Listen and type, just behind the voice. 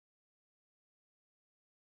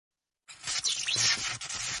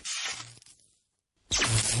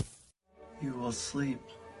You will sleep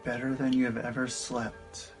better than you have ever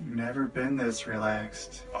slept. You've never been this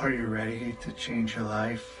relaxed. Are you ready to change your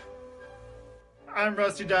life? I'm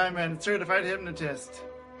Rusty Diamond, certified hypnotist.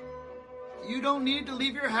 You don't need to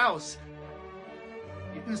leave your house.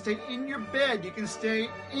 You can stay in your bed. You can stay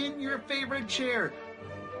in your favorite chair.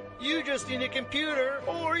 You just need a computer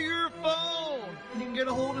or your phone. You can get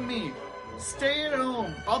a hold of me. Stay at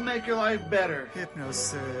home. I'll make your life better.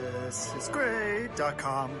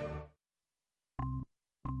 Hypnosisisgreat.com.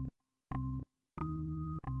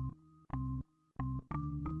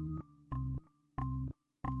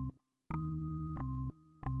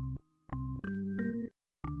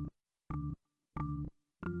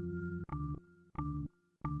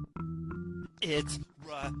 It's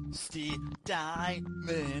Rusty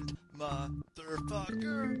Diamond,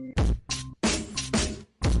 motherfucker.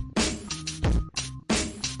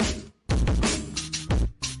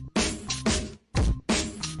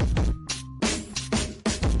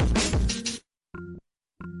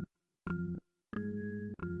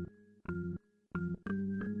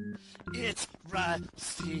 It's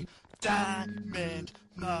Rusty Diamond,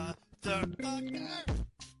 motherfucker.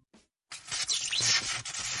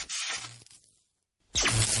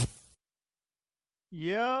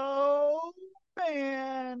 Yo,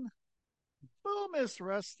 man. Oh, Miss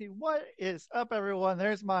Rusty, what is up, everyone?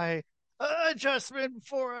 There's my adjustment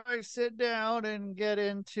before I sit down and get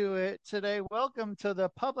into it today. Welcome to the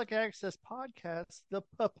Public Access Podcast, the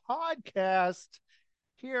podcast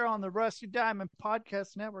here on the Rusty Diamond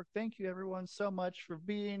Podcast Network. Thank you, everyone, so much for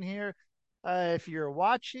being here. If you're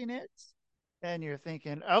watching it and you're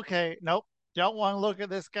thinking, okay, nope, don't want to look at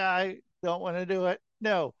this guy, don't want to do it.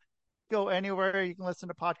 No, go anywhere you can listen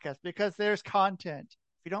to podcasts because there's content.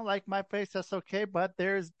 If you don't like my face, that's okay, but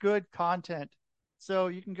there's good content. So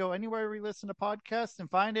you can go anywhere we listen to podcasts and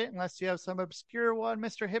find it, unless you have some obscure one,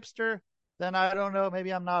 Mr. Hipster. Then I don't know,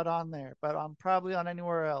 maybe I'm not on there, but I'm probably on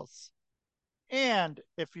anywhere else. And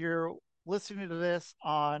if you're listening to this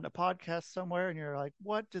on a podcast somewhere and you're like,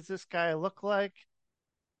 what does this guy look like?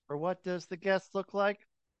 Or what does the guest look like?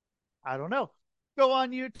 I don't know. Go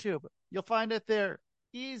on YouTube. You'll find it there.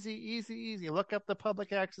 Easy, easy, easy. Look up the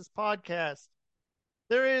Public Access Podcast.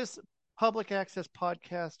 There is Public Access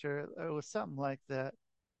Podcast, or it was something like that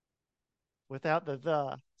without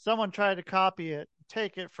the. Someone tried to copy it,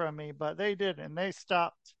 take it from me, but they didn't. They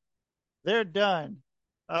stopped. They're done.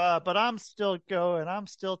 But I'm still going. I'm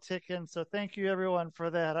still ticking. So thank you, everyone, for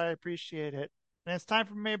that. I appreciate it. And it's time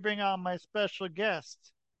for me to bring on my special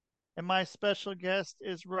guest. And my special guest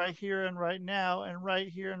is right here and right now. And right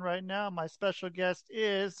here and right now, my special guest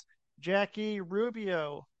is Jackie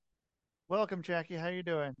Rubio. Welcome, Jackie. How you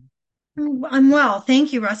doing? I'm well.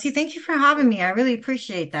 Thank you, Rusty. Thank you for having Good. me. I really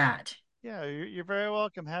appreciate that. Yeah, you're very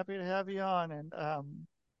welcome. Happy to have you on and,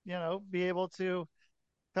 be able to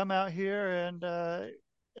come out here and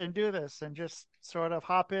do this and just sort of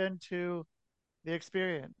hop into the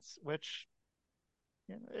experience, which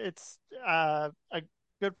it's a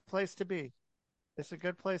good place to be. It's a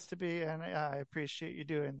good place to be, and I appreciate you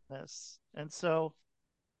doing this. And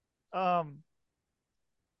um,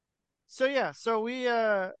 so yeah, so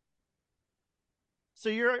you're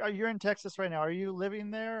in Texas right now. Are you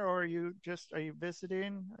living there, or are you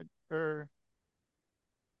visiting, or?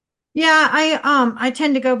 Yeah, I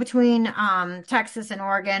tend to go between Texas and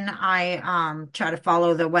Oregon. I try to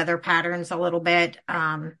follow the weather patterns a little bit.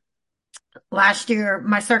 Last year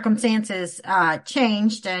my circumstances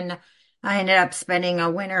changed and I ended up spending a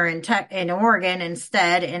winter in Oregon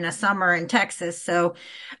instead and a summer in Texas. So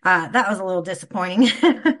that was a little disappointing.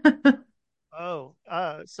 Oh,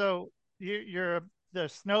 so you're the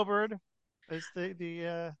snowbird is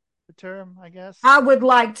the term, I guess. I would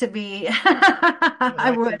like to be. You like to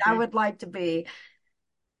I be. would like to be.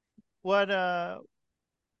 What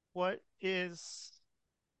what is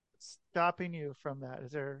stopping you from that?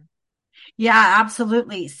 Is there? Yeah,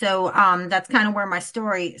 absolutely. So that's kind of where my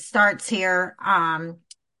story starts here. I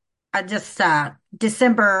just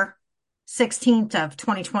December 16th of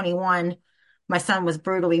 2021, my son was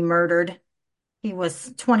brutally murdered. He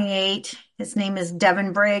was 28. His name is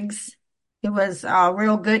Devin Briggs. He was a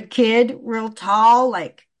real good kid, real tall,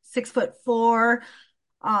 like 6'4".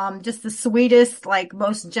 Just the sweetest, like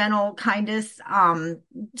most gentle, kindest,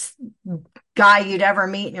 guy you'd ever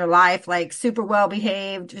meet in your life, like super well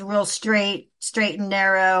behaved, real straight and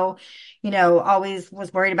narrow, always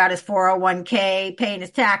was worried about his 401k, paying his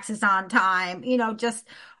taxes on time, just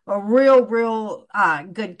a real,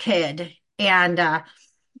 good kid. And,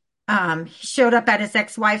 he showed up at his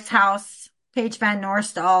ex-wife's house, Paige Van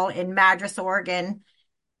Norstal in Madras, Oregon.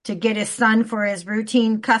 to get his son for his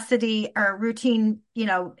routine custody or routine,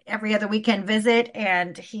 every other weekend visit.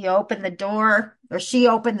 And he opened the door, or she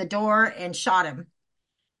opened the door and shot him.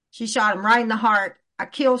 She shot him right in the heart, a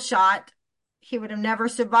kill shot. He would have never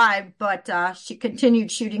survived, but she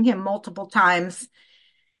continued shooting him multiple times.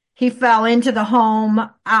 He fell into the home,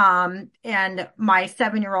 and my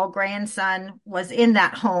 7-year-old grandson was in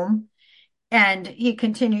that home, and he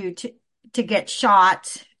continued to get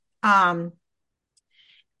shot. And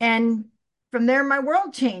from there, my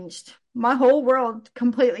world changed. My whole world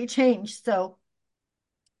completely changed. So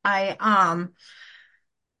I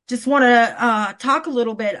just want to talk a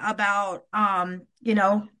little bit about,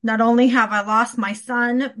 not only have I lost my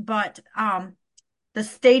son, but the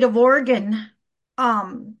state of Oregon,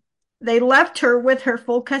 they left her with her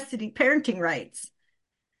full custody parenting rights.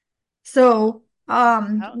 So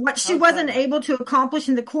what she How wasn't so? able to accomplish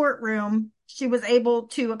in the courtroom, she was able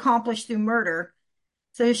to accomplish through murder.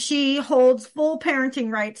 So she holds full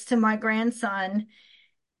parenting rights to my grandson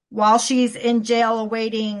while she's in jail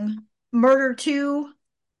awaiting murder 2,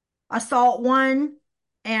 assault 1,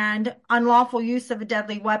 and unlawful use of a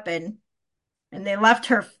deadly weapon. And they left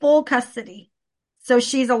her full custody. So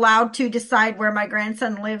she's allowed to decide where my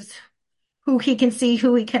grandson lives, who he can see,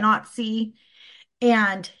 who he cannot see.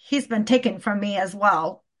 And he's been taken from me as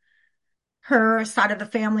well. Her side of the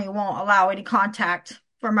family won't allow any contact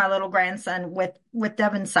for my little grandson with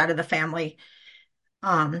Devin's side of the family.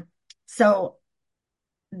 So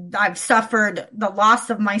I've suffered the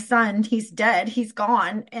loss of my son. He's dead. He's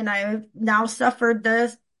gone. And I've now suffered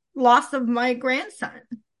the loss of my grandson.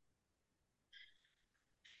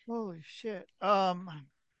 Holy shit.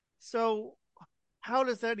 So how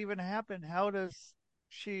does that even happen? How does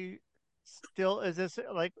she still, is this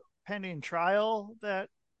like pending trial that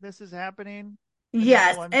this is happening? And no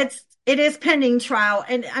Yes, one, it is pending trial.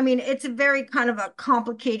 And I mean, it's a very kind of a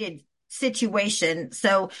complicated situation.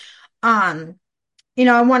 So, um,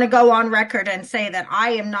 I want to go on record and say that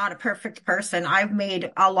I am not a perfect person. I've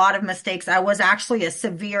made a lot of mistakes. I was actually a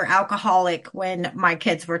severe alcoholic when my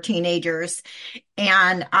kids were teenagers.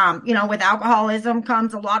 And, with alcoholism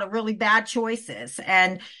comes a lot of really bad choices.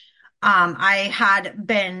 And, I had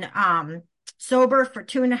been, sober for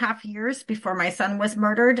 2.5 years before my son was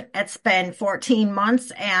murdered. It's been 14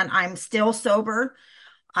 months and I'm still sober.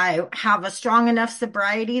 I have a strong enough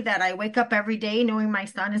sobriety that I wake up every day knowing my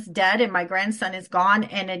son is dead and my grandson is gone.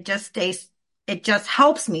 And it just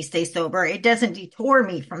helps me stay sober. It doesn't detour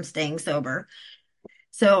me from staying sober.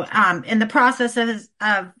 So, in the process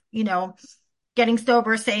of getting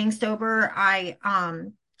sober, staying sober, I,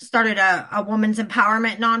 started a women's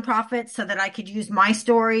empowerment nonprofit so that I could use my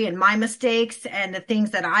story and my mistakes and the things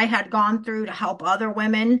that I had gone through to help other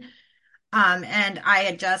women. And I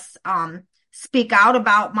had just, speak out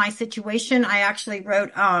about my situation. I actually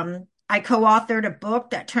I co-authored a book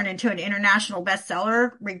that turned into an international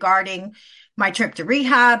bestseller regarding my trip to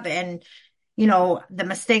rehab and, the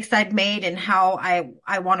mistakes I'd made and how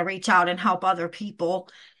I want to reach out and help other people.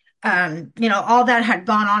 All that had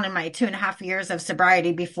gone on in my 2.5 years of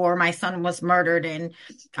sobriety before my son was murdered. And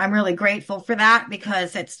I'm really grateful for that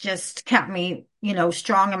because it's just kept me,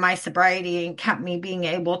 strong in my sobriety and kept me being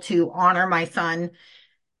able to honor my son,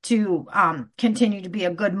 to continue to be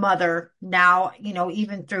a good mother now,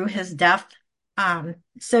 even through his death.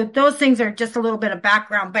 So those things are just a little bit of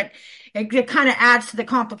background, but it kind of adds to the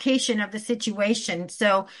complication of the situation.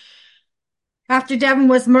 So after Devin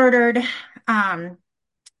was murdered,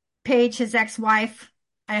 Paige, his ex-wife,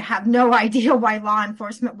 I have no idea why law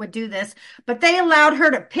enforcement would do this, but they allowed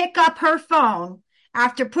her to pick up her phone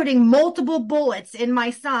after putting multiple bullets in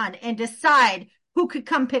my son and decide who could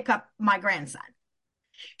come pick up my grandson.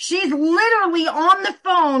 She's literally on the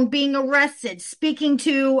phone being arrested, speaking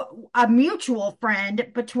to a mutual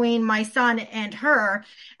friend between my son and her,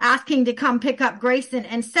 asking to come pick up Grayson,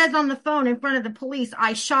 and says on the phone in front of the police,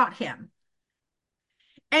 "I shot him."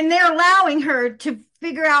 And they're allowing her to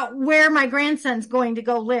figure out where my grandson's going to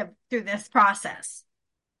go live through this process.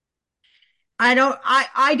 I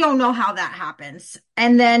don't know how that happens.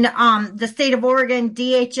 And then the state of Oregon,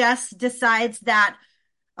 DHS, decides that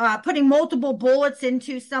putting multiple bullets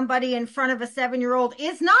into somebody in front of a 7-year-old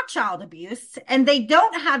is not child abuse, and they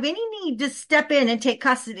don't have any need to step in and take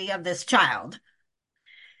custody of this child.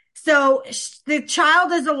 So the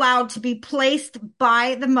child is allowed to be placed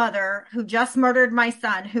by the mother who just murdered my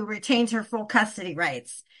son, who retains her full custody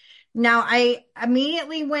rights. Now, I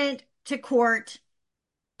immediately went to court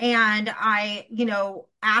and I,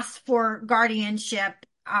 asked for guardianship.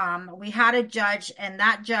 We had a judge, and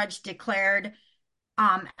that judge declared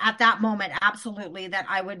at that moment absolutely that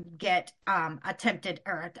I would get attempted,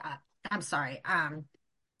 or I'm sorry,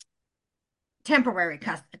 temporary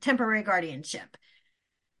guardianship.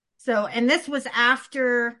 So, and this was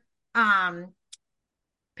after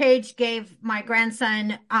Paige gave my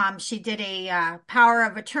grandson, she did a power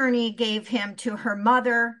of attorney, gave him to her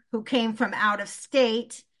mother who came from out of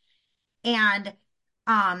state. And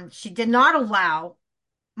she did not allow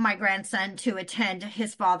my grandson to attend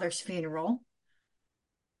his father's funeral.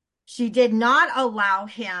 She did not allow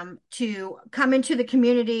him to come into the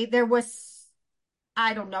community. There was,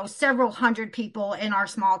 I don't know, several hundred people in our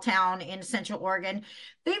small town in Central Oregon.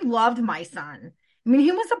 They loved my son. I mean,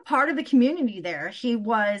 he was a part of the community there. He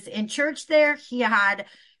was in church there. He had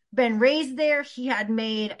been raised there. He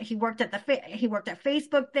worked at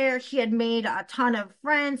Facebook there. He had made a ton of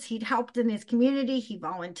friends. He'd helped in his community. He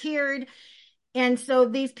volunteered. And so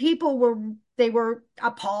these people they were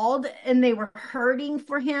appalled and they were hurting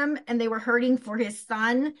for him and they were hurting for his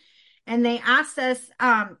son. And they asked us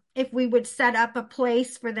if we would set up a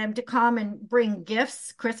place for them to come and bring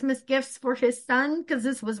gifts, Christmas gifts for his son, because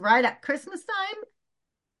this was right at Christmas time.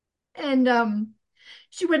 And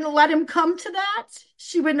she wouldn't let him come to that.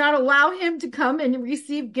 She would not allow him to come and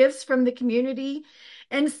receive gifts from the community.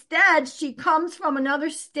 Instead, she comes from another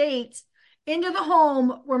state into the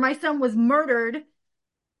home where my son was murdered,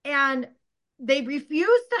 and they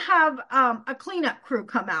refused to have a cleanup crew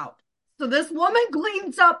come out. So this woman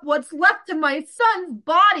cleans up what's left of my son's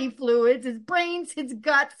body fluids, his brains, his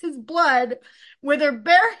guts, his blood, with her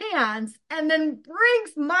bare hands, and then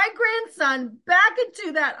brings my grandson back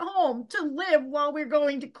into that home to live while we're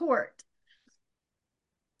going to court.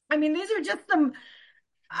 I mean, these are just some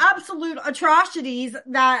absolute atrocities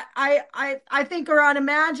that I think are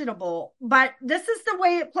unimaginable, but this is the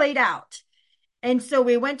way it played out. And so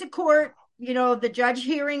we went to court, the judge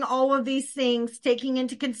hearing all of these things, taking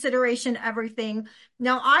into consideration everything.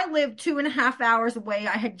 Now, I live 2.5 hours away.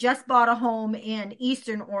 I had just bought a home in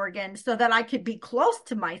Eastern Oregon so that I could be close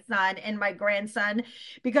to my son and my grandson,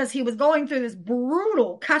 because he was going through this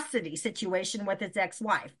brutal custody situation with his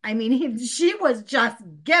ex-wife. I mean, she was just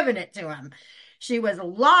giving it to him. She was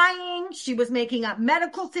lying. She was making up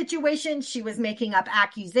medical situations. She was making up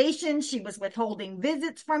accusations. She was withholding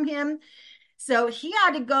visits from him. So he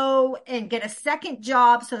had to go and get a second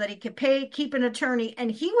job so that he could keep an attorney.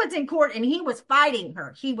 And he was in court and he was fighting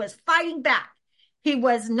her. He was fighting back. He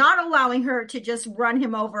was not allowing her to just run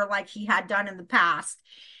him over like he had done in the past.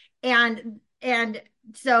 And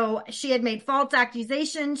so she had made false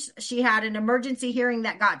accusations. She had an emergency hearing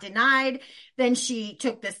that got denied. Then she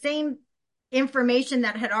took the same information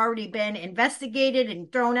that had already been investigated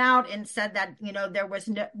and thrown out and said that, there was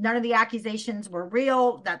none of the accusations were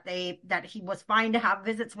real, that he was fine to have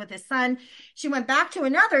visits with his son. She went back to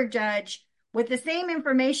another judge with the same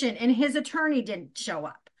information and his attorney didn't show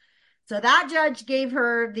up. So that judge gave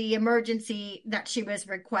her the emergency that she was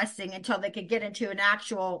requesting until they could get into an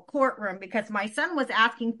actual courtroom, because my son was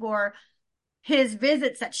asking for his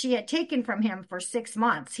visits that she had taken from him for 6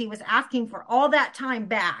 months. He was asking for all that time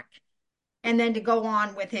back, and then to go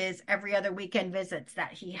on with his every other weekend visits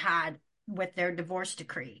that he had with their divorce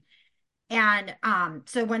decree. And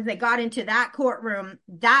so when they got into that courtroom,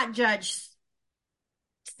 that judge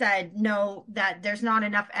said, no, that there's not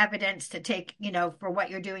enough evidence to take, for what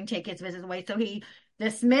you're doing, take his visits away. So he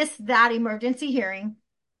dismissed that emergency hearing.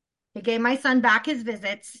 He gave my son back his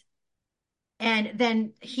visits. And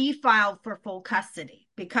then he filed for full custody,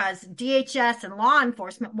 because DHS and law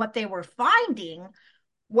enforcement, what they were finding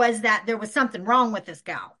was that there was something wrong with this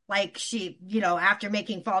gal. Like, she, after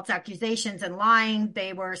making false accusations and lying,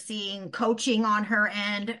 they were seeing coaching on her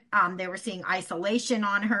end. They were seeing isolation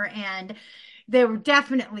on her end. They were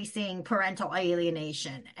definitely seeing parental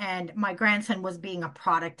alienation. And my grandson was being a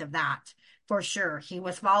product of that, for sure. He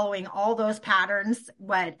was following all those patterns.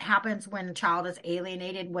 What happens when a child is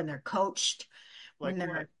alienated, when they're coached, when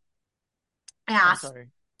they're asked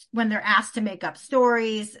when they're asked to make up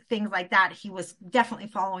stories, things like that. He was definitely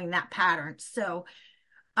following that pattern. So,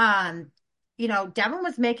 Devin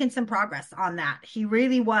was making some progress on that. He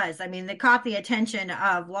really was. I mean, they caught the attention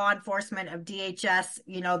of law enforcement, of DHS.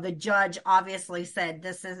 The judge obviously said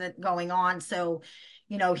this isn't going on. So,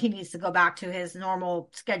 he needs to go back to his normal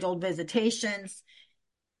scheduled visitations.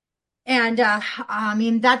 And,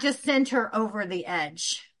 that just sent her over the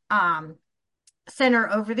edge.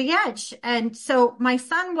 And so my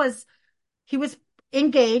son was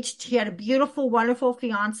engaged. He had a beautiful, wonderful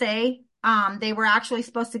fiance. They were actually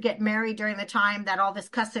supposed to get married during the time that all this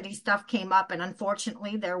custody stuff came up. And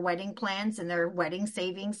unfortunately, their wedding plans and their wedding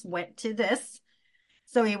savings went to this.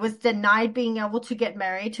 So he was denied being able to get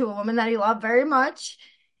married to a woman that he loved very much.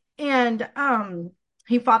 And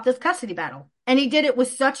he fought this custody battle. And he did it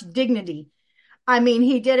with such dignity. I mean,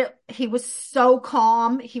 he did it. He was so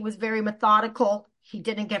calm. He was very methodical. He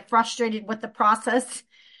didn't get frustrated with the process,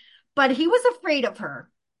 but he was afraid of her.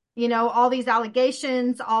 You know, all these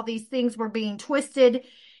allegations, all these things were being twisted.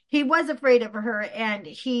 He was afraid of her, and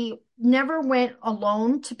he never went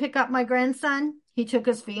alone to pick up my grandson. He took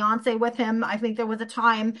his fiance with him. I think there was a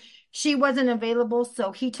time she wasn't available,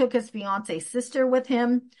 so he took his fiance's sister with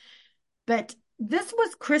him. But this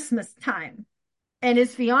was Christmas time, and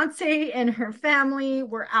his fiance and her family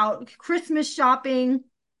were out Christmas shopping.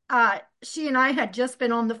 She and I had just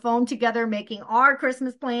been on the phone together making our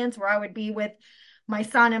Christmas plans where I would be with my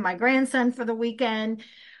son and my grandson for the weekend,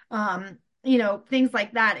 things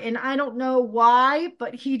like that. And I don't know why,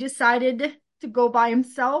 but he decided to go by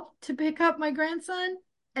himself to pick up my grandson.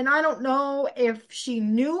 And I don't know if she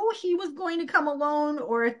knew he was going to come alone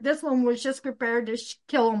or if this one was just prepared to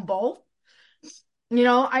kill them both.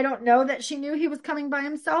 I don't know that she knew he was coming by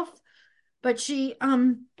himself, but she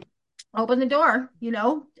opened the door,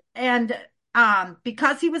 and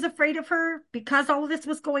because he was afraid of her, because all of this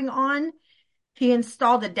was going on, he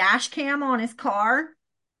installed a dash cam on his car.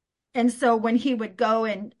 And so when he would go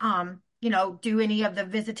and do any of the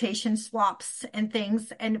visitation swaps and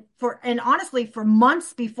things, and honestly for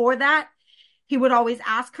months before that, he would always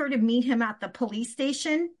ask her to meet him at the police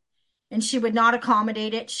station. And she would not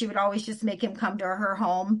accommodate it. She would always just make him come to her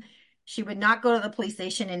home. She would not go to the police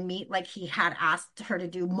station and meet like he had asked her to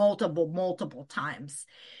do multiple times.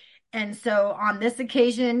 And so on this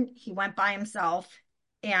occasion, he went by himself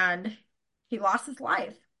and he lost his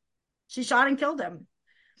life. She shot and killed him.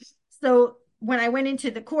 So when I went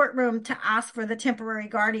into the courtroom to ask for the temporary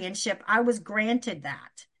guardianship, I was granted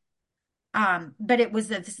that. But it was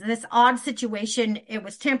this odd situation. It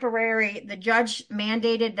was temporary. The judge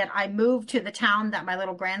mandated that I move to the town that my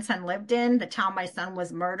little grandson lived in, the town my son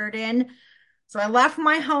was murdered in. So I left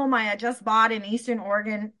my home I had just bought in Eastern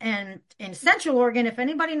Oregon and in Central Oregon. If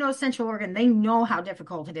anybody knows Central Oregon, they know how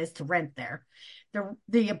difficult it is to rent there.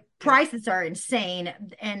 The prices are insane.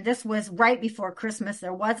 And this was right before Christmas.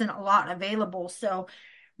 There wasn't a lot available. So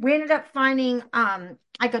we ended up finding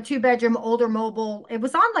like a 2-bedroom older mobile. It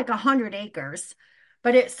was on like 100 acres,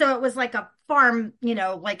 but it was like a farm,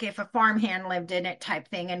 like if a farmhand lived in it type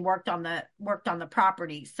thing and worked on the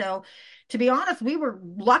property. So to be honest, we were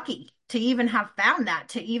lucky to even have found that,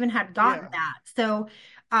 to even have gotten that. So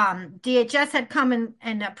DHS had come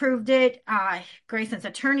and approved it. Grayson's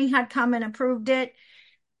attorney had come and approved it.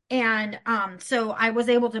 And so I was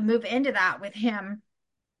able to move into that with him.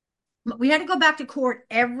 We had to go back to court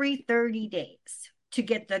every 30 days to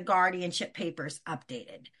get the guardianship papers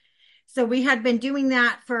updated. So we had been doing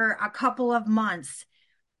that for a couple of months.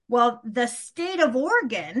 Well, the state of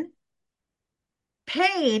Oregon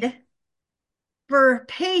paid for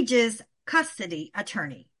Paige's custody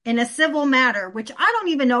attorney in a civil matter, which I don't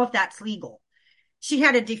even know if that's legal. She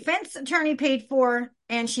had a defense attorney paid for,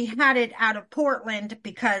 and she had it out of Portland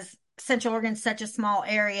because Central Oregon's such a small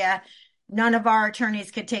area. None of our attorneys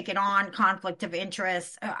could take it on, conflict of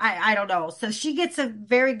interest. I don't know. So she gets a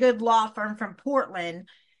very good law firm from Portland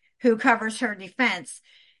who covers her defense.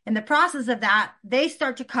 In the process of that, they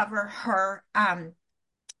start to cover her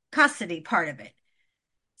custody part of it.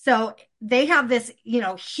 So they have this,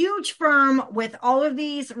 huge firm with all of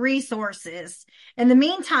these resources. In the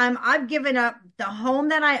meantime, I've given up the home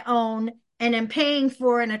that I own and am paying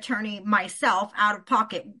for an attorney myself out of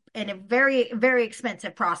pocket in a very, very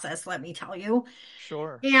expensive process, let me tell you.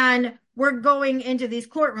 Sure. And we're going into these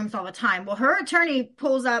courtrooms all the time. Well, her attorney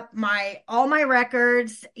pulls up all my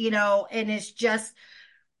records, and is just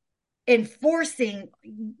enforcing,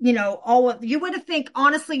 you would have think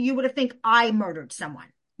I murdered someone.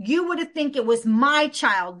 You would have think it was my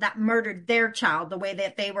child that murdered their child the way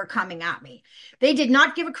that they were coming at me. They did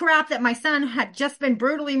not give a crap that my son had just been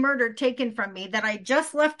brutally murdered, taken from me, that I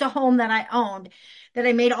just left a home that I owned, that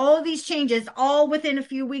I made all of these changes all within a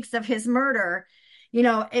few weeks of his murder.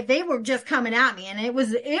 If they were just coming at me, and it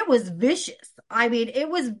was vicious. I mean, it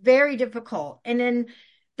was very difficult. And in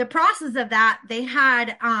the process of that, they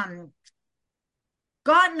had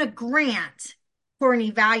gotten a grant for an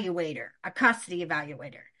evaluator, a custody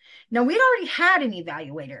evaluator. Now, we'd already had an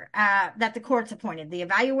evaluator that the courts appointed. The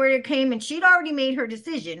evaluator came and she'd already made her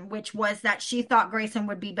decision, which was that she thought Grayson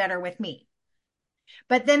would be better with me.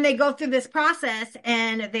 But then they go through this process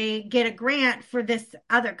and they get a grant for this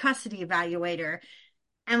other custody evaluator.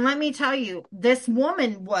 And let me tell you, this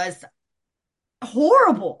woman was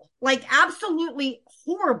horrible, like absolutely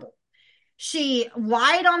horrible. She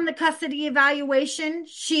lied on the custody evaluation.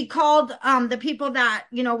 She called the people that,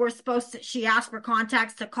 were supposed to, she asked for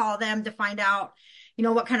contacts to call them to find out,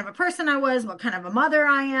 what kind of a person I was, what kind of a mother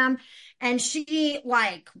I am. And she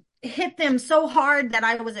like hit them so hard that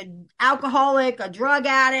I was an alcoholic, a drug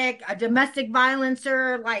addict, a domestic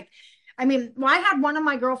violencer. Like, I mean, I had one of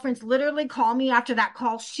my girlfriends literally call me after that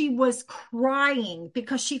call. She was crying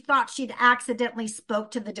because she thought she'd accidentally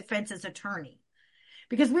spoke to the defense's attorney.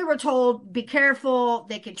 Because we were told, be careful,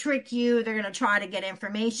 they could trick you. They're going to try to get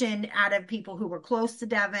information out of people who were close to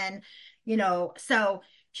Devin, So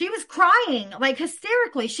she was crying like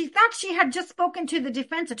hysterically. She thought she had just spoken to the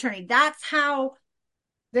defense attorney. That's how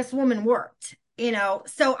this woman worked,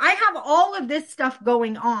 So I have all of this stuff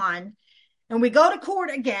going on. And we go to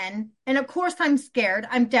court again. And of course, I'm scared.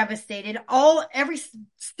 I'm devastated. Every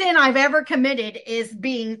sin I've ever committed is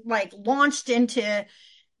being like launched into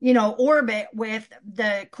orbit with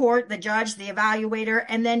the court, the judge, the evaluator,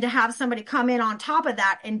 and then to have somebody come in on top of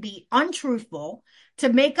that and be untruthful,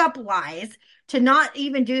 to make up lies, to not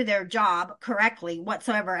even do their job correctly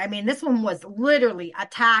whatsoever. I mean, this one was literally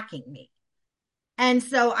attacking me. And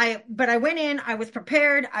so but I went in, I was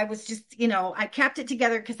prepared. I was just, I kept it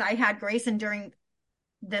together because I had Grayson during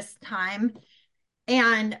this time.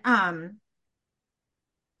 And,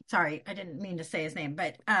 sorry, I didn't mean to say his name,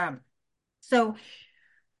 but, so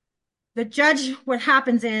the judge, what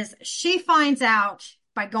happens is she finds out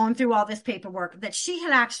by going through all this paperwork that she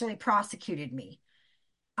had actually prosecuted me.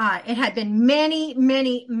 It had been many,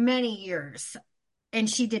 many, many years, and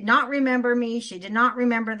she did not remember me. She did not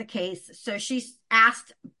remember the case. So she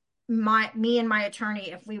asked me and my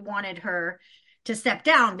attorney if we wanted her to step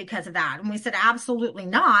down because of that. And we said, absolutely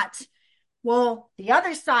not. Well, the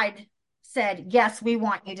other side said, yes, we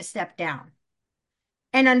want you to step down.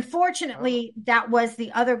 And unfortunately, that was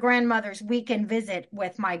the other grandmother's weekend visit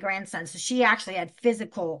with my grandson. So she actually had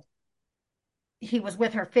he was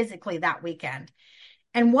with her physically that weekend.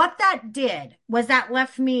 And what that did was that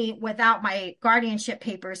left me without my guardianship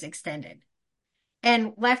papers extended,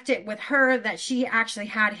 and left it with her that she actually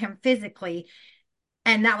had him physically.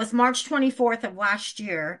 And that was March 24th of last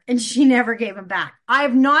year. And she never gave him back. I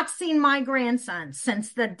have not seen my grandson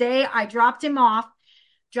since the day I dropped him off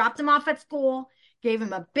at school, gave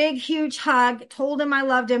him a big, huge hug, told him I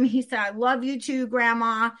loved him. He said, I love you too,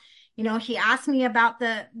 Grandma. He asked me about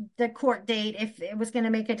the court date, if it was going to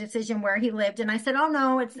make a decision where he lived. And I said, oh,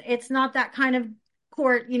 no, it's not that kind of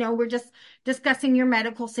court. We're just discussing your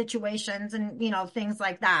medical situations and, things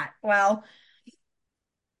like that. Well,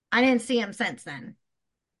 I didn't see him since then.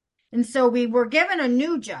 And so we were given a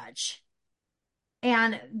new judge.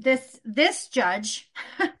 And this judge,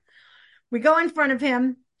 we go in front of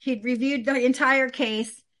him. He'd reviewed the entire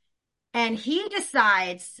case, and he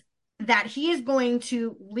decides that he is going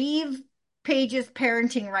to leave Paige's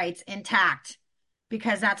parenting rights intact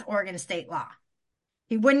because that's Oregon state law.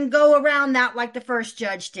 He wouldn't go around that like the first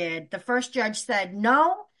judge did. The first judge said,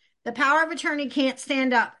 no, the power of attorney can't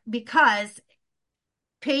stand up because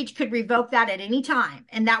Paige could revoke that at any time,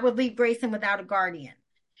 and that would leave Grayson without a guardian.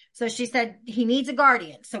 So she said, he needs a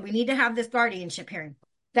guardian, so we need to have this guardianship hearing.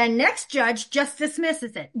 The next judge just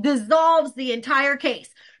dismisses it, dissolves the entire case,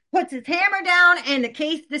 puts his hammer down, and the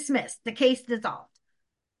case dismissed. The case dissolved,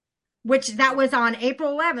 which that was on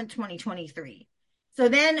April 11th, 2023. So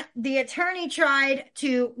then the attorney tried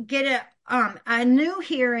to get a new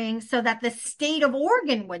hearing so that the state of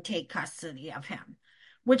Oregon would take custody of him,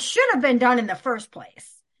 which should have been done in the first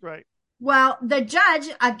place. Right. Well, the judge,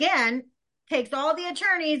 again, takes all the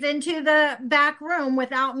attorneys into the back room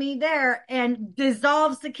without me there and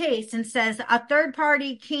dissolves the case and says a third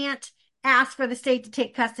party can't ask for the state to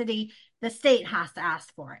take custody. The state has to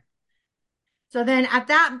ask for it. So then at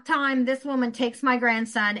that time, this woman takes my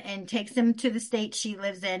grandson and takes him to the state she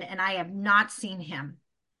lives in, and I have not seen him.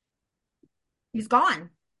 He's gone.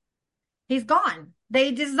 He's gone.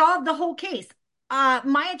 They dissolved the whole case.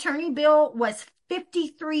 My attorney bill was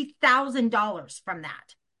 $53,000 from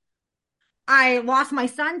that. I lost my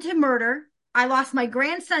son to murder. I lost my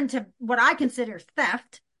grandson to what I consider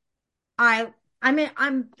theft. I'm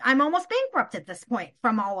almost bankrupt at this point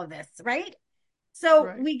from all of this, right?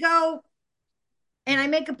 So we go and I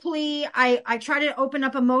make a plea. I try to open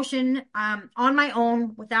up a motion on my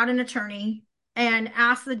own without an attorney and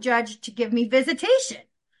ask the judge to give me visitation.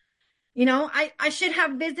 I should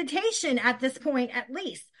have visitation at this point at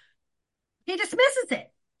least. He dismisses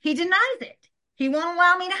it. He denies it. He won't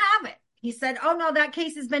allow me to have it. He said, oh, no, that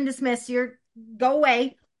case has been dismissed. Go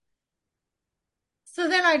away. So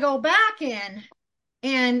then I go back in,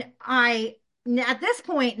 and at this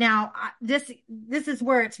point now, this is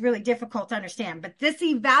where it's really difficult to understand. But this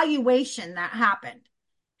evaluation that happened,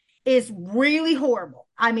 is really horrible.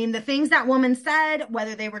 I mean, the things that woman said,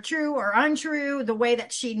 whether they were true or untrue, the way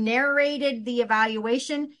that she narrated the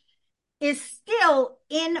evaluation is still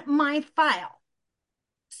in my file.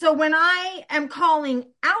 So when I am calling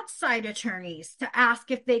outside attorneys to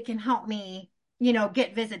ask if they can help me,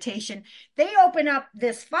 get visitation, they open up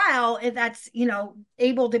this file that's,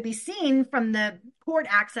 able to be seen from the court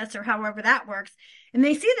access or however that works. And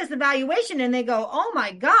they see this evaluation and they go, oh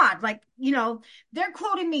my God, like, they're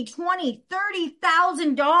quoting me $20,000,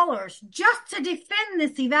 $30,000 just to defend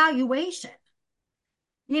this evaluation.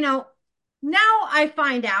 Now I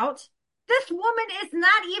find out this woman is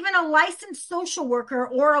not even a licensed social worker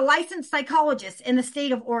or a licensed psychologist in the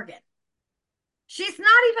state of Oregon. She's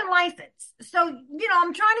not even licensed. So,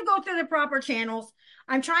 I'm trying to go through the proper channels.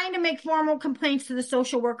 I'm trying to make formal complaints to the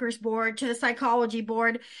social workers board, to the psychology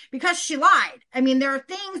board, because she lied. I mean, there are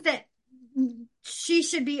things that she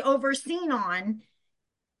should be overseen on,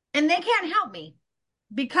 and they can't help me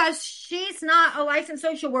because she's not a licensed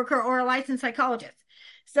social worker or a licensed psychologist.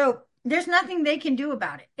 So there's nothing they can do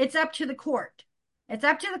about it. It's up to the court. It's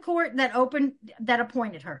up to the court that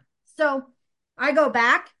appointed her. So I go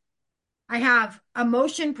back. I have a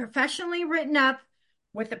motion professionally written up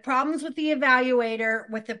with the problems with the evaluator,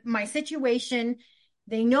 with my situation.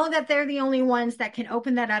 They know that they're the only ones that can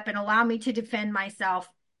open that up and allow me to defend myself.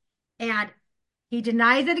 And he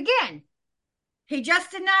denies it again. He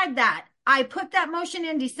just denied that. I put that motion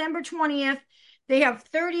in December 20th. They have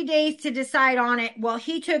 30 days to decide on it. Well,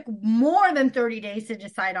 he took more than 30 days to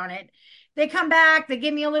decide on it. They come back, they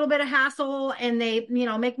give me a little bit of hassle, and they,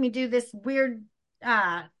 make me do this weird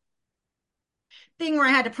thing where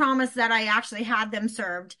I had to promise that I actually had them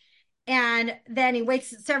served. And then he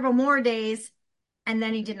waits several more days, and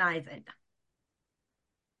then he denies it.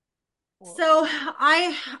 So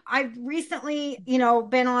I've recently,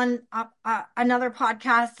 been on another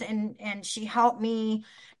podcast and she helped me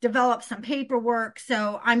develop some paperwork.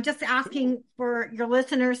 So I'm just asking for your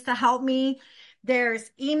listeners to help me.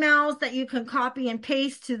 There's emails that you can copy and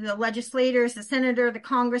paste to the legislators, the senator, the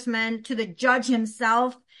congressman, to the judge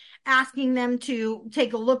himself, asking them to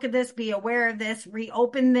take a look at this, be aware of this,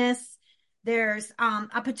 reopen this. There's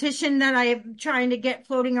a petition that I'm trying to get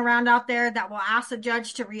floating around out there that will ask the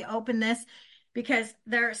judge to reopen this, because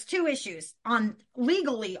there's two issues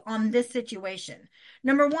legally on this situation.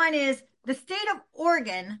 Number one is the state of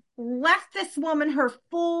Oregon left this woman her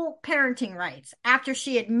full parenting rights after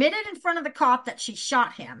she admitted in front of the cop that she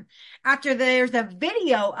shot him, after there's a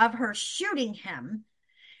video of her shooting him.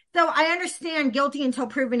 So I understand guilty until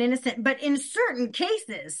proven innocent, but in certain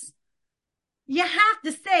cases, you have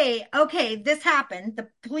to say, okay, this happened. The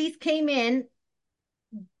police came in,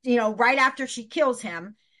 right after she kills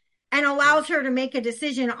him, and allows her to make a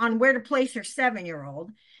decision on where to place her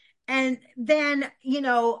 7-year-old. And then,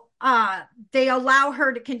 they allow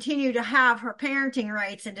her to continue to have her parenting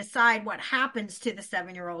rights and decide what happens to the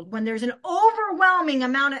 7-year-old when there's an overwhelming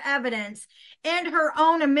amount of evidence and her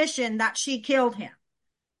own admission that she killed him.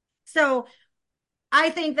 So I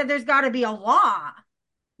think that there's got to be a law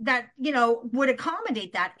that, would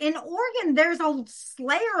accommodate that. In Oregon, there's a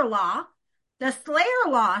slayer law. The slayer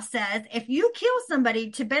law says if you kill somebody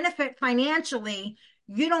to benefit financially,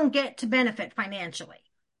 you don't get to benefit financially.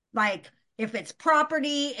 Like if it's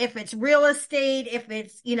property, if it's real estate, if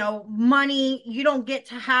it's, money, you don't get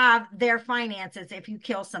to have their finances if you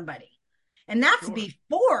kill somebody. And that's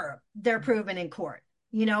before they're proven in court.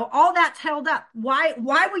 All that's held up. Why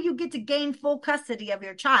will you get to gain full custody of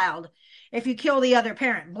your child if you kill the other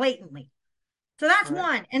parent blatantly? So that's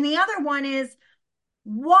one. And the other one is,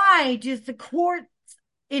 why does the courts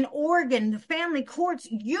in Oregon, the family courts,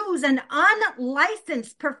 use an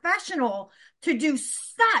unlicensed professional to do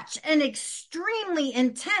such an extremely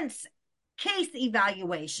intense case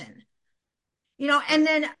evaluation? And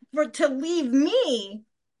then to leave me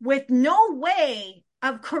with no way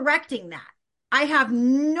of correcting that. I have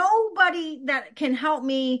nobody that can help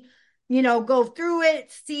me, go through it,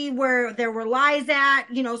 see where there were lies at,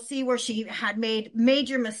 see where she had made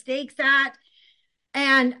major mistakes at.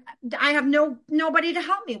 And I have nobody to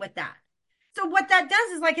help me with that. So what that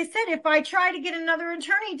does is, like I said, if I try to get another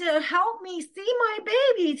attorney to help me see my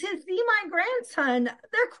baby, to see my grandson,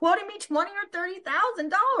 they're quoting me $20,000 or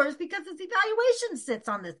 $30,000 because this evaluation sits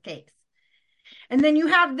on this case. And then you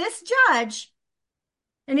have this judge,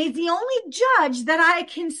 and he's the only judge that I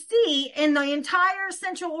can see in the entire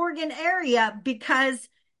Central Oregon area, because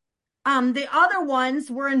the other ones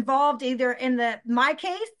were involved either in my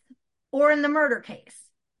case or in the murder case.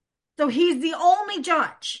 So he's the only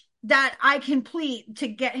judge that I can plead to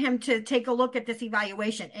get him to take a look at this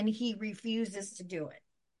evaluation, and he refuses to do it.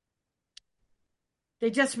 They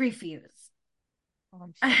just refuse.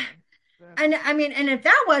 I'm sorry. And That's I mean, and if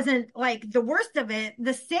that wasn't like the worst of it,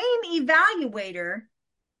 the same evaluator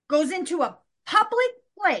goes into a public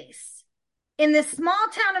place in this small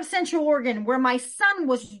town of Central Oregon where my son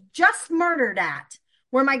was just murdered at,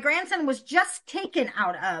 where my grandson was just taken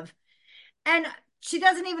out of. And she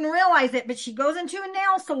doesn't even realize it, but she goes into a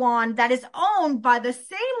nail salon that is owned by the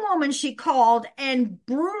same woman she called and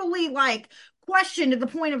brutally like questioned to the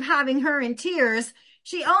point of having her in tears.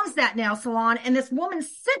 She owns that nail salon, and this woman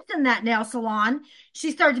sits in that nail salon.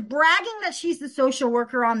 She starts bragging that she's the social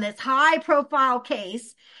worker on this high profile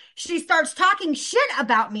case. She starts talking shit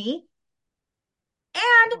about me.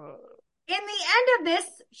 And uh, in the end of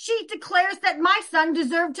this, she declares that my son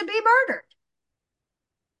deserved to be murdered.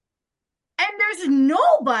 And there's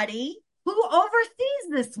nobody who oversees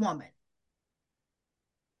this woman.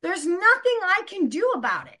 There's nothing I can do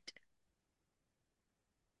about it.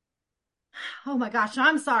 Oh my gosh,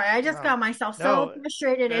 I'm sorry. I just wow. got myself so No,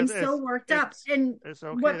 frustrated and so worked up. And it's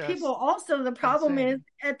okay. what That's people also, the problem is insane.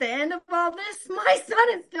 at the end of all this, my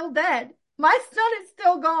son is still dead. My son is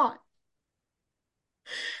still gone.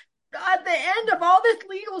 At the end of all this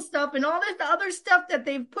legal stuff and all this other stuff that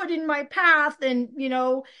they've put in my path and,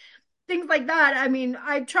 things like that. I mean,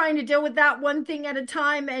 I'm trying to deal with that one thing at a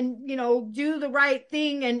time and, do the right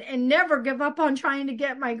thing and never give up on trying to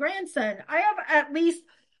get my grandson. I have at least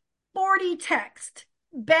 40 texts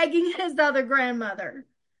begging his other grandmother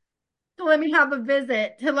to let me have a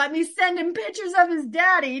visit, to let me send him pictures of his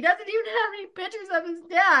daddy. He doesn't even have any pictures of his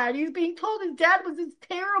dad. He's being told his dad was this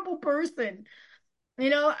terrible person.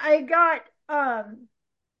 I got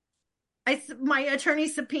my attorney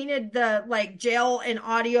subpoenaed the like jail and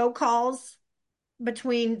audio calls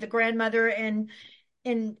between the grandmother and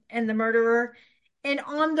the murderer. And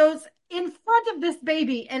on those in front of this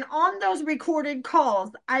baby and on those recorded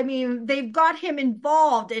calls, I mean, they've got him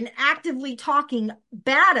involved and actively talking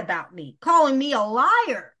bad about me, calling me a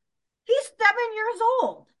liar. He's 7 years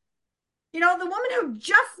old. The woman who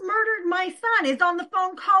just murdered my son is on the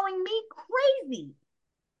phone calling me crazy.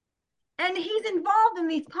 And he's involved in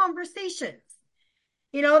these conversations.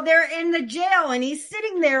 They're in the jail and he's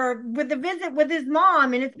sitting there with a visit with his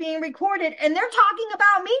mom and it's being recorded and they're talking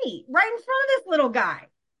about me right in front of this little guy.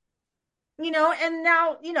 And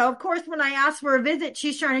now, of course, when I ask for a visit,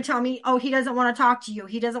 she's trying to tell me, oh, he doesn't want to talk to you.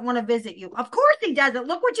 He doesn't want to visit you. Of course he doesn't.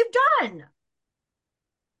 Look what you've done.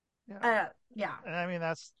 Yeah. Yeah. And I mean,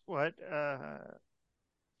 that's what,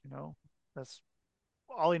 that's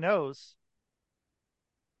all he knows.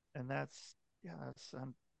 And that's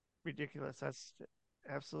ridiculous. That's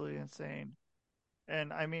absolutely insane.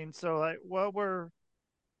 And I mean, so like, what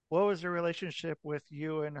was the relationship with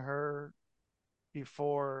you and her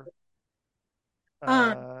before,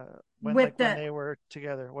 Um, uh, with when the they were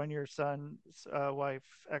together, when your son's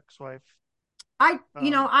ex-wife, um,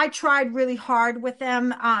 I tried really hard with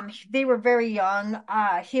them. They were very young.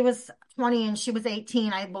 He was 20 and she was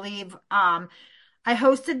 18, I believe. I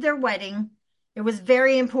hosted their wedding. It was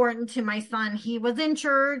very important to my son. He was in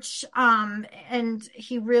church, and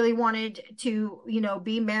he really wanted to,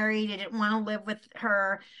 be married. He didn't want to live with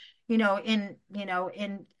her, in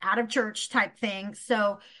out of church type thing.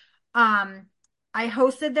 So, um, I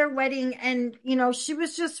hosted their wedding and, she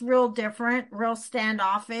was just real different, real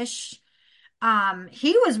standoffish.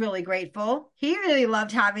 He was really grateful. He really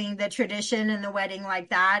loved having the tradition and the wedding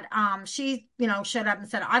like that. She, showed up and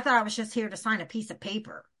said, I thought I was just here to sign a piece of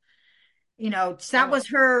paper. So that oh, was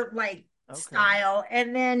her like okay, style.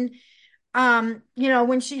 And then,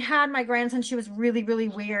 when she had my grandson, she was really, really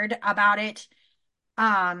weird about it.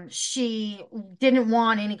 She didn't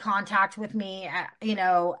want any contact with me.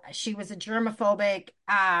 She was a germophobic,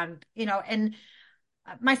 and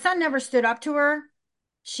my son never stood up to her.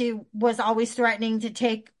 She was always threatening to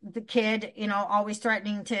take the kid, always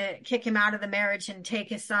threatening to kick him out of the marriage and take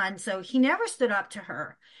his son. So he never stood up to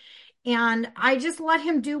her. And I just let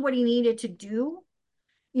him do what he needed to do,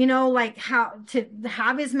 like how to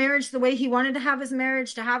have his marriage the way he wanted to have his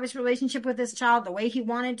marriage, to have his relationship with his child the way he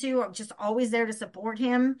wanted to. I'm just always there to support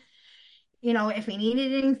him, if he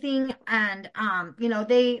needed anything. And,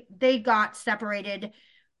 they got separated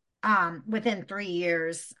within 3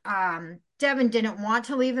 years. Devin didn't want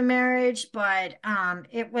to leave the marriage, but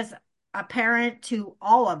it was apparent to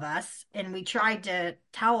all of us, and we tried to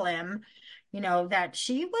tell him, that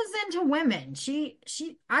she was into women.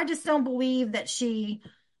 I just don't believe that she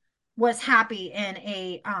was happy in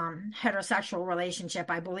a heterosexual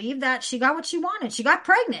relationship. I believe that she got what she wanted. She got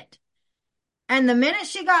pregnant. And the minute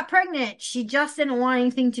she got pregnant, she just didn't want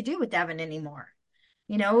anything to do with Devin anymore.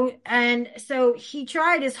 And so he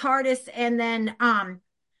tried his hardest and then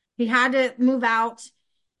He had to move out,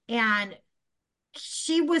 and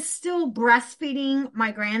she was still breastfeeding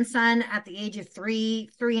my grandson at the age of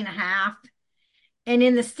 3.5. And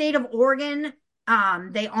in the state of Oregon,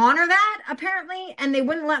 they honor that apparently, and they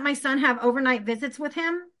wouldn't let my son have overnight visits with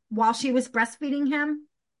him while she was breastfeeding him.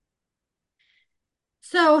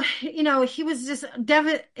 So, he was just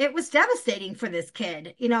it was devastating for this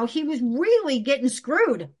kid. He was really getting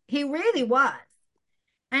screwed. He really was.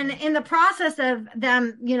 And in the process of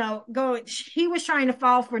them, he was trying to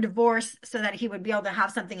file for divorce so that he would be able to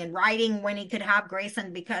have something in writing when he could have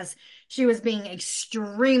Grayson, because she was being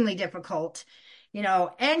extremely difficult,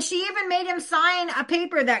 and she even made him sign a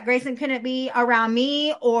paper that Grayson couldn't be around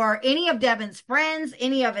me or any of Devin's friends,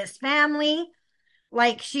 any of his family.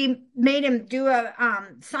 Like, she made him do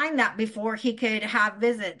sign that before he could have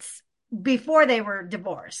visits before they were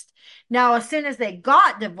divorced. Now, as soon as they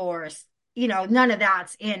got divorced, none of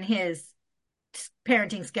that's in his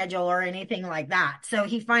parenting schedule or anything like that. So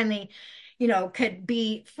he finally, could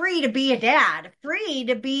be free to be a dad, free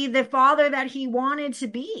to be the father that he wanted to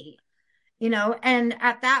be, and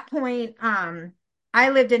at that point, I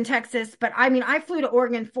lived in Texas, but I mean, I flew to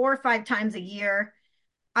Oregon 4 or 5 times a year.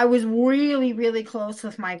 I was really, really close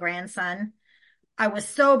with my grandson. I was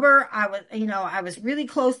sober. I was really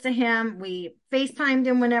close to him. We FaceTimed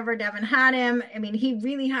him whenever Devin had him. I mean, he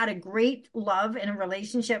really had a great love and a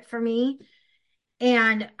relationship for me.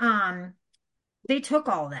 And they took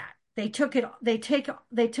all that. They took it. They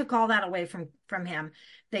took all that away from him.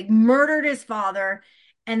 They murdered his father,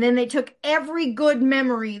 and then they took every good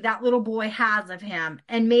memory that little boy has of him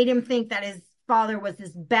and made him think that his father was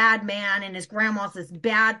this bad man and his grandma's this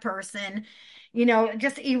bad person.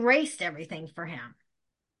 Just erased everything for him.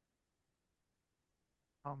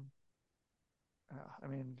 Um, I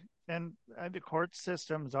mean, and the court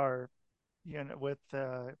systems are, with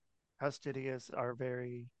custody are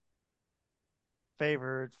very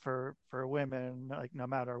favored for women, like no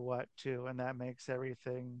matter what, too, and that makes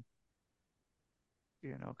everything,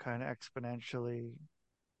 kind of exponentially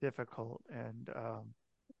difficult. And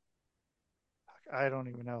I don't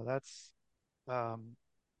even know. That's um,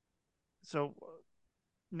 so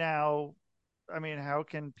now. I mean, how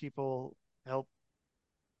can people help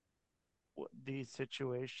these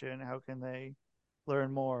situation? How can they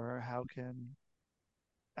learn more? How can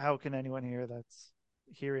anyone here that's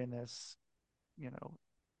hearing this, you know,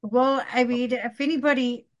 Well, I help? mean, if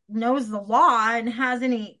anybody knows the law and has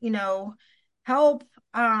any, help,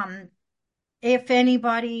 if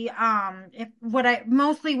anybody, if what I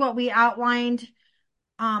mostly what we outlined,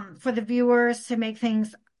 for the viewers to make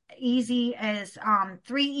things easy is,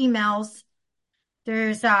 3 emails.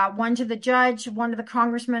 There's one to the judge, one to the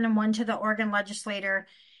congressman, and one to the Oregon legislator.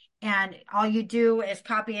 And all you do is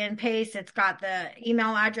copy and paste. It's got the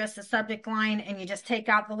email address, the subject line, and you just take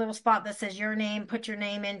out the little spot that says your name, put your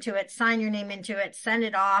name into it, sign your name into it, send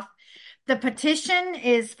it off. The petition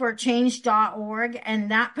is for change.org,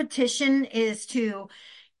 and that petition is to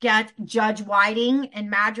get Judge Whiting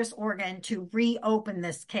in Madras, Oregon to reopen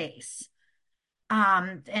this case.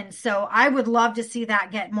 And so I would love to see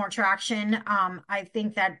that get more traction. I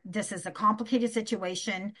think that this is a complicated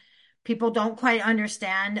situation. People don't quite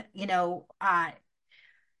understand, no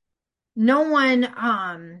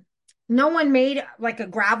one, no one made like a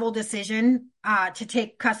gravel decision, to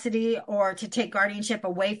take custody or to take guardianship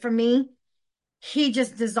away from me. He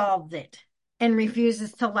just dissolved it and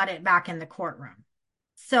refuses to let it back in the courtroom.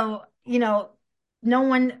 So, no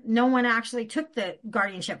one actually took the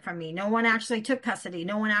guardianship from me. No one actually took custody.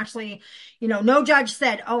 No one actually, no judge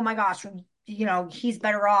said, "Oh my gosh, he's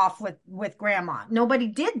better off with grandma." Nobody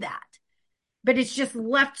did that. But it's just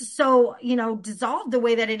left so, dissolved the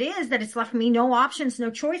way that it is, that it's left me no options,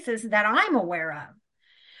 no choices that I'm aware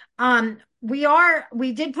of.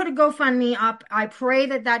 We did put a GoFundMe up. I pray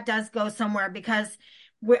that that does go somewhere, because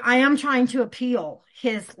I am trying to appeal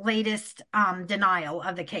his latest denial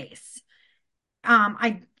of the case.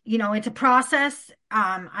 It's a process.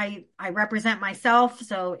 I represent myself,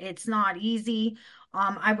 so it's not easy.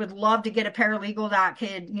 I would love to get a paralegal that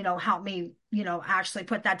could, help me, actually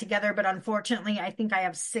put that together. But unfortunately, I think I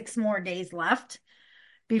have 6 more days left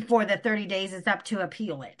before the 30 days is up to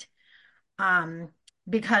appeal it.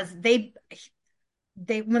 Because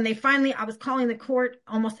when they finally, I was calling the court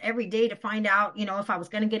almost every day to find out, if I was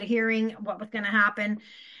going to get a hearing, what was going to happen.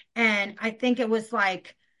 And I think it was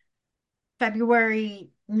like February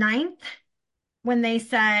 9th when they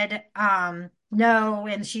said, no.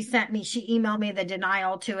 And she emailed me the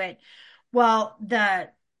denial to it. Well, the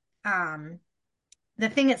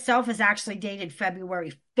thing itself is actually dated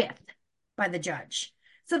February 5th by the judge.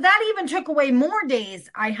 So that even took away more days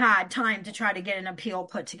I had time to try to get an appeal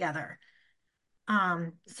put together.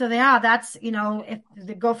 So yeah, that's, if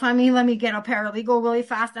the GoFundMe, let me get a paralegal really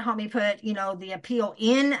fast to help me put, the appeal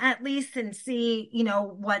in at least and see,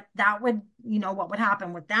 what that would, what would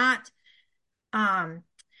happen with that. Um,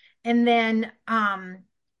 and then,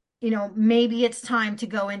 maybe it's time to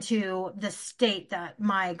go into the state that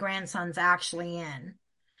my grandson's actually in.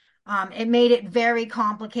 It made it very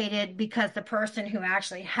complicated because the person who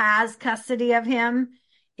actually has custody of him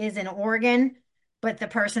is in Oregon, but the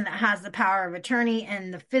person that has the power of attorney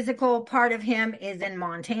and the physical part of him is in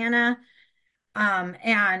Montana.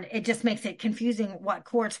 And it just makes it confusing what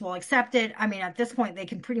courts will accept it. I mean, at this point, they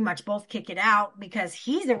can pretty much both kick it out because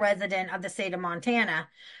he's a resident of the state of Montana,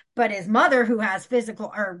 but his mother, who has physical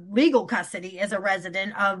or legal custody, is a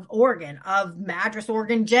resident of Oregon, of Madras,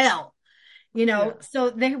 Oregon jail. Yeah.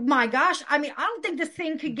 So my gosh, I mean, I don't think this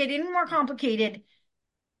thing could get any more complicated.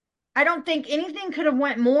 I don't think anything could have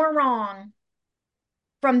went more wrong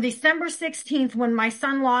from December 16th when my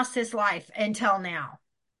son lost his life until now,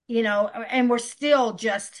 and we're still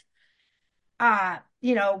just,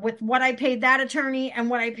 with what I paid that attorney and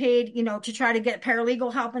what I paid, to try to get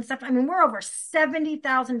paralegal help and stuff. I mean, we're over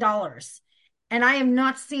 $70,000 and I have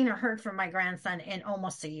not seen or heard from my grandson in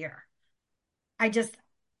almost a year.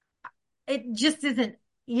 It just isn't,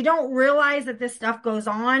 you don't realize that this stuff goes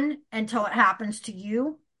on until it happens to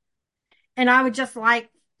you. And I would just like,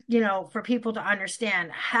 for people to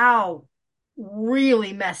understand how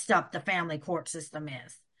really messed up the family court system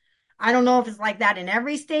is. I don't know if it's like that in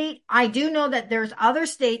every state. I do know that there's other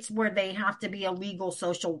states where they have to be a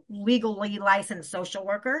legally licensed social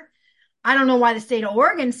worker. I don't know why the state of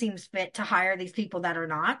Oregon seems fit to hire these people that are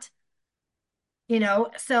not.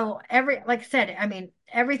 So like I said, I mean,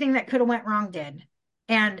 everything that could have went wrong did,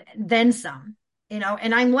 and then some, and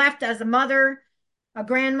I'm left as a mother, a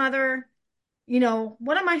grandmother,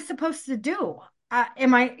 what am I supposed to do?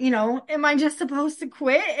 Am I just supposed to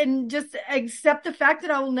quit and just accept the fact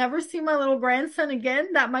that I will never see my little grandson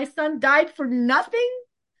again, that my son died for nothing?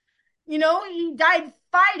 He died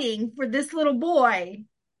fighting for this little boy.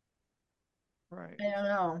 Right. I don't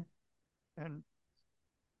know. And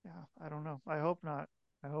yeah, I don't know. I hope not.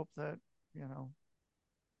 I hope that, you know,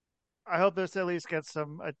 I hope this at least gets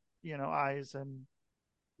some, eyes and,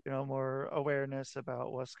 more awareness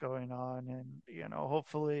about what's going on. And,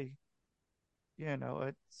 hopefully,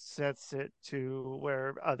 it sets it to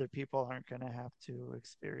where other people aren't going to have to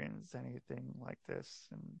experience anything like this.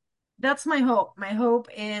 And, That's my hope. My hope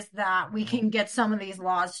is that we well, can get some of these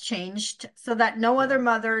laws changed so that no other yeah,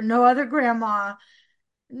 mother, no other grandma,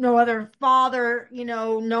 no other father,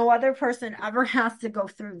 no other person ever has to go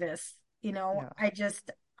through this. yeah,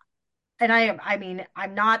 I mean,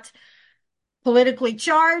 I'm not politically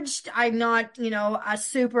charged. I'm not, a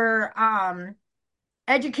super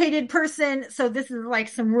educated person. So this is like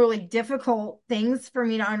some really difficult things for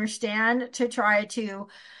me to understand to try to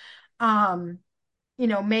um,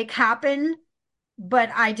 make happen.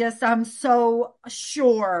 But I'm so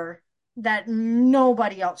sure that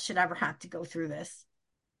nobody else should ever have to go through this.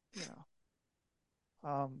 yeah.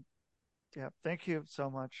 Um, yeah. Thank you so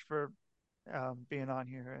much for being on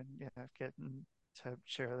here and yeah, getting to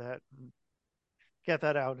share that and get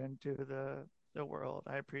that out into the world.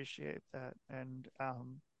 I appreciate that, and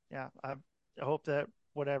yeah, I hope that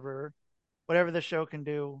whatever the show can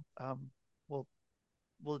do, will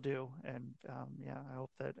will do, and yeah, I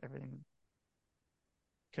hope that everything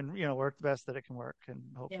can work the best that it can work, and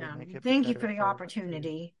hopefully Yeah. make it Thank you for better the for you.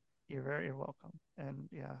 opportunity. You're welcome, and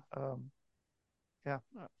yeah, yeah.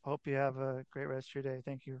 I hope you have a great rest of your day.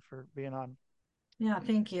 Thank you for being on. Yeah.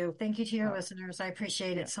 Thank you. Thank you to your Uh, listeners. I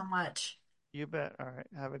appreciate yeah, it so much. you bet. All right,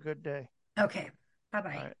 have a good day. Okay. Bye All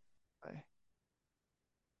bye. right, bye.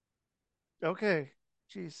 Okay,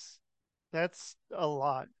 jeez, that's a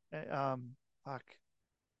lot. Fuck.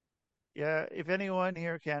 Yeah, if anyone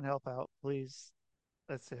here can help out, please.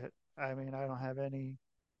 That's it. I mean, I don't have any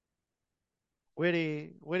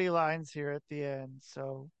witty lines here at the end,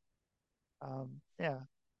 so yeah,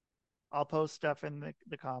 I'll post stuff in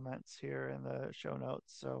the comments here in the show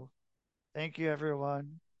notes. So thank you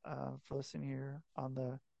everyone for listening here on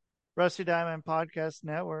the Rusty Diamond Podcast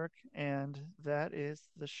Network, and that is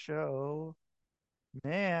the show.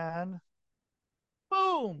 Man,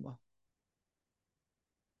 boom.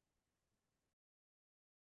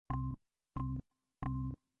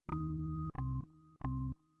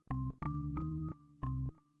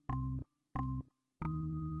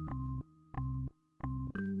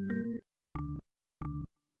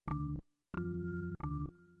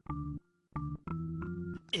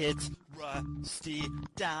 It's Rusty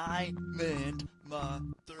Diamond,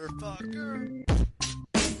 motherfucker.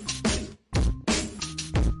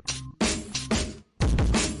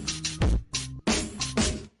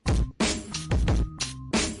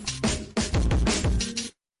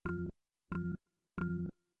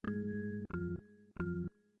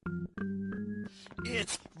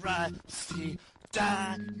 It's Rusty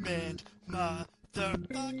Diamond,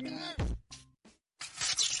 motherfucker.